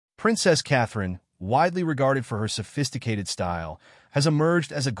Princess Catherine, widely regarded for her sophisticated style, has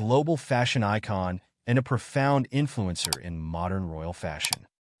emerged as a global fashion icon and a profound influencer in modern royal fashion.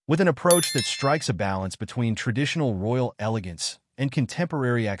 With an approach that strikes a balance between traditional royal elegance and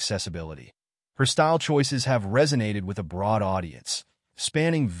contemporary accessibility, her style choices have resonated with a broad audience,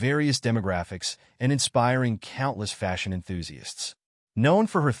 spanning various demographics and inspiring countless fashion enthusiasts. Known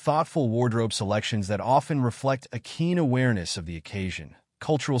for her thoughtful wardrobe selections that often reflect a keen awareness of the occasion,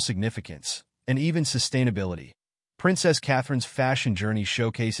 cultural significance, and even sustainability, Princess Catherine's fashion journey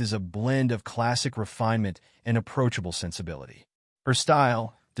showcases a blend of classic refinement and approachable sensibility. Her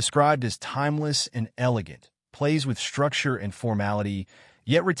style, described as timeless and elegant, plays with structure and formality,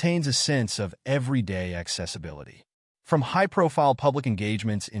 yet retains a sense of everyday accessibility. From high-profile public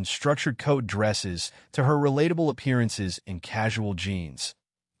engagements in structured coat dresses to her relatable appearances in casual jeans,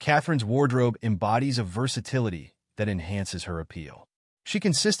 Catherine's wardrobe embodies a versatility that enhances her appeal. She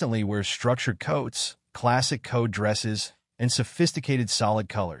consistently wears structured coats, classic coat dresses, and sophisticated solid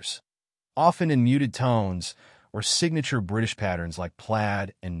colors, often in muted tones or signature British patterns like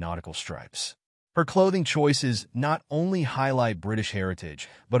plaid and nautical stripes. Her clothing choices not only highlight British heritage,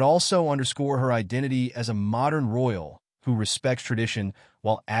 but also underscore her identity as a modern royal who respects tradition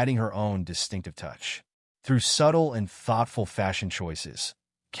while adding her own distinctive touch. Through subtle and thoughtful fashion choices,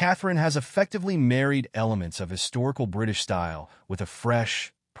 Catherine has effectively married elements of historical British style with a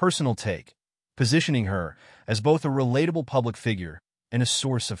fresh, personal take, positioning her as both a relatable public figure and a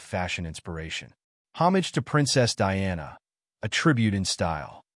source of fashion inspiration. Homage to Princess Diana, a tribute in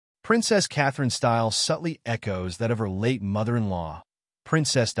style. Princess Catherine's style subtly echoes that of her late mother-in-law,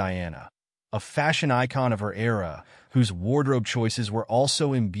 Princess Diana, a fashion icon of her era whose wardrobe choices were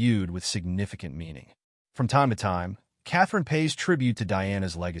also imbued with significant meaning. From time to time, Catherine pays tribute to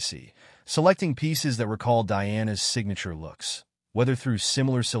Diana's legacy, selecting pieces that recall Diana's signature looks, whether through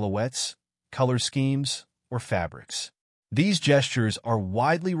similar silhouettes, color schemes, or fabrics. These gestures are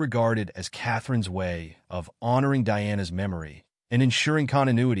widely regarded as Catherine's way of honoring Diana's memory and ensuring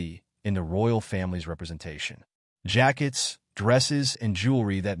continuity in the royal family's representation. Jackets, dresses, and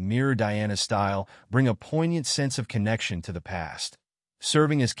jewelry that mirror Diana's style bring a poignant sense of connection to the past,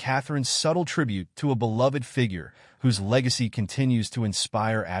 serving as Catherine's subtle tribute to a beloved figure whose legacy continues to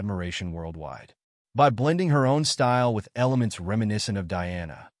inspire admiration worldwide. By blending her own style with elements reminiscent of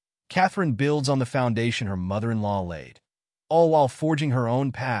Diana, Catherine builds on the foundation her mother-in-law laid, all while forging her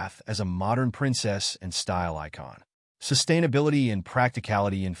own path as a modern princess and style icon. Sustainability and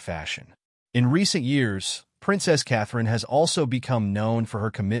practicality in fashion. In recent years, Princess Catherine has also become known for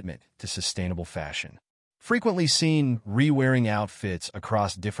her commitment to sustainable fashion. Frequently seen re-wearing outfits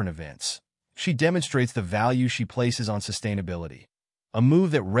across different events, she demonstrates the value she places on sustainability, a move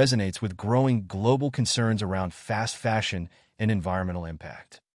that resonates with growing global concerns around fast fashion and environmental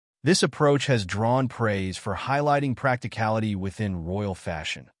impact. This approach has drawn praise for highlighting practicality within royal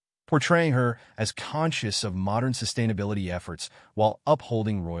fashion, portraying her as conscious of modern sustainability efforts while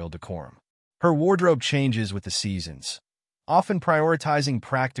upholding royal decorum. Her wardrobe changes with the seasons, often prioritizing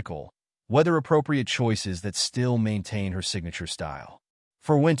practical, weather-appropriate choices that still maintain her signature style.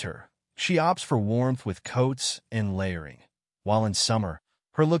 For winter, she opts for warmth with coats and layering, while in summer,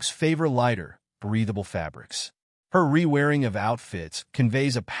 her looks favor lighter, breathable fabrics. Her re-wearing of outfits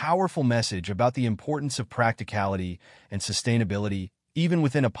conveys a powerful message about the importance of practicality and sustainability even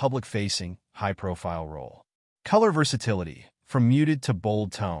within a public-facing, high-profile role. Color versatility, from muted to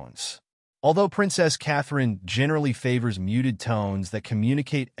bold tones. Although Princess Catherine generally favors muted tones that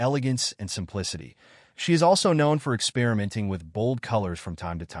communicate elegance and simplicity, she is also known for experimenting with bold colors from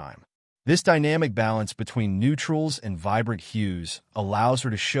time to time. This dynamic balance between neutrals and vibrant hues allows her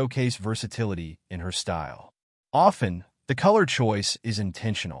to showcase versatility in her style. Often, the color choice is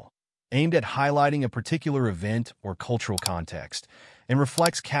intentional, aimed at highlighting a particular event or cultural context, and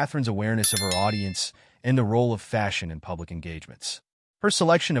reflects Catherine's awareness of her audience and the role of fashion in public engagements. Her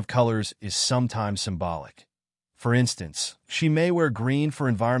selection of colors is sometimes symbolic. For instance, she may wear green for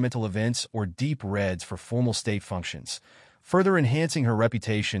environmental events or deep reds for formal state functions, further enhancing her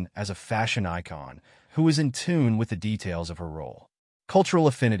reputation as a fashion icon who is in tune with the details of her role. Cultural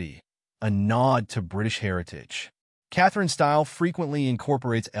affinity, a nod to British heritage. Catherine's style frequently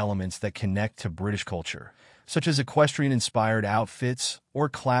incorporates elements that connect to British culture, such as equestrian-inspired outfits or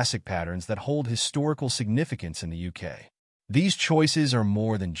classic patterns that hold historical significance in the UK. These choices are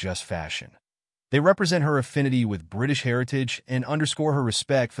more than just fashion. They represent her affinity with British heritage and underscore her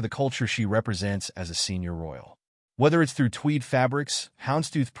respect for the culture she represents as a senior royal. Whether it's through tweed fabrics,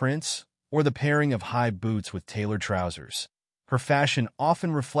 houndstooth prints, or the pairing of high boots with tailored trousers, her fashion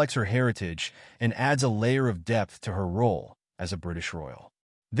often reflects her heritage and adds a layer of depth to her role as a British royal.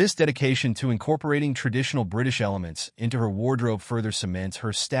 This dedication to incorporating traditional British elements into her wardrobe further cements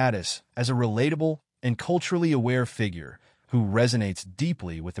her status as a relatable and culturally aware figure who resonates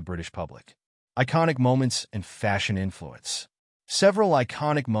deeply with the British public. Iconic moments and fashion influence. Several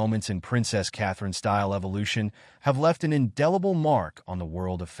iconic moments in Princess Catherine's style evolution have left an indelible mark on the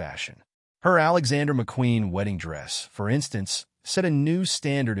world of fashion. Her Alexander McQueen wedding dress, for instance, set a new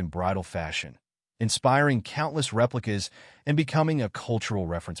standard in bridal fashion, inspiring countless replicas and becoming a cultural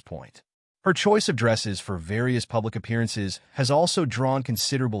reference point. Her choice of dresses for various public appearances has also drawn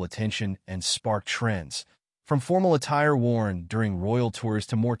considerable attention and sparked trends, from formal attire worn during royal tours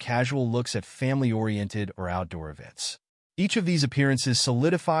to more casual looks at family-oriented or outdoor events. Each of these appearances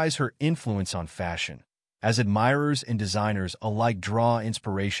solidifies her influence on fashion, as admirers and designers alike draw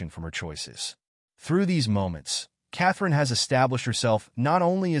inspiration from her choices. Through these moments, Catherine has established herself not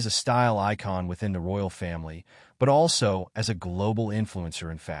only as a style icon within the royal family, but also as a global influencer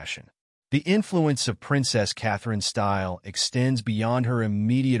in fashion. The influence of Princess Catherine's style extends beyond her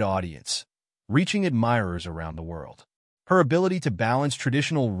immediate audience, reaching admirers around the world. Her ability to balance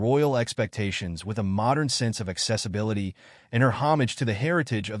traditional royal expectations with a modern sense of accessibility and her homage to the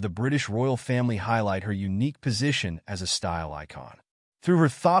heritage of the British royal family highlight her unique position as a style icon. Through her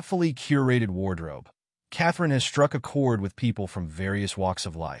thoughtfully curated wardrobe, Catherine has struck a chord with people from various walks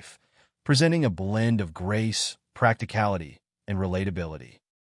of life, presenting a blend of grace, practicality, and relatability.